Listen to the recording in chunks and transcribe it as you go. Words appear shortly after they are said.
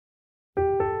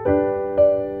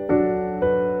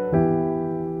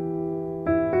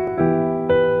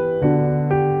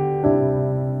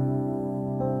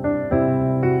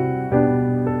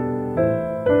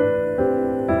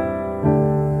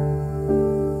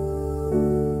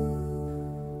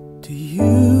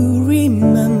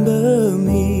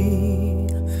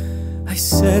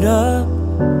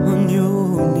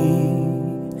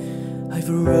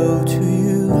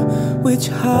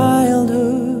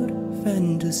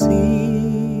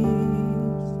cease.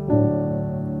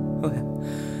 Oh, yeah.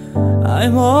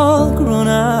 I'm all grown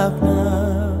up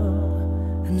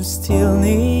now and still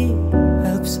need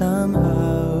help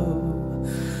somehow.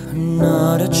 I'm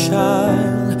not a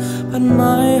child, but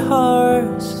my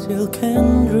heart still can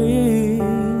dream.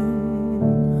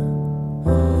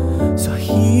 So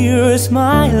here's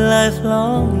my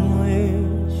lifelong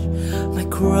wish, my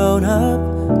grown-up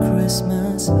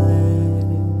Christmas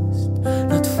list.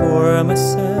 Not for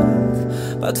myself,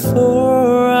 but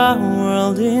for our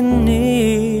world in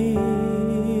need.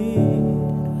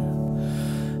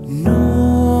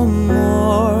 No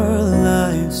more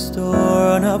lives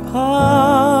torn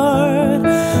apart,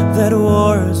 that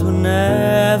wars would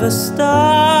never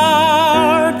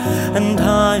start, and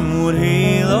time would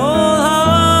heal all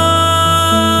hearts.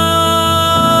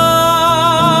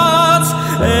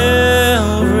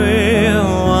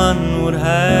 Everyone would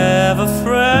have a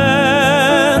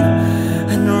friend,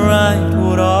 and right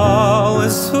would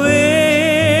always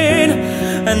win,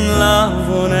 and love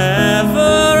would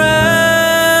never end.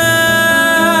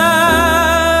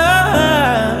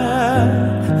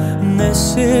 And this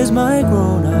is my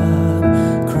grown-up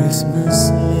Christmas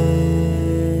list.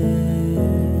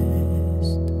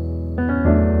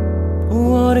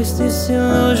 What is this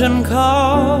illusion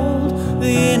called?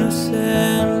 The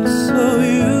innocence of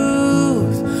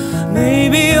youth.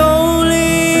 Maybe only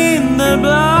in the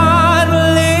blind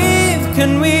belief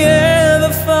can we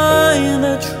ever find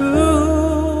the truth.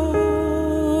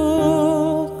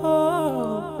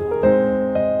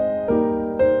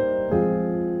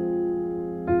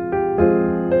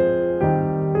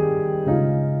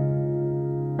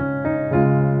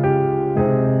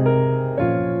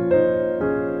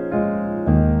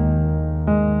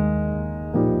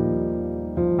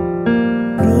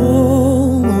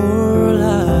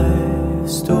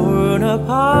 Torn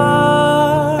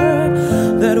apart,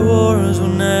 that wars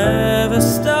will never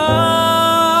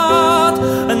start,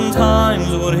 and times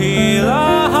would heal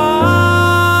our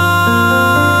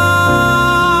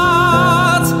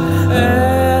hearts.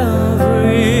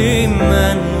 Every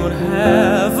man would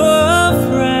have a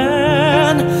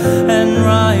friend, and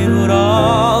right would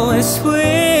always win.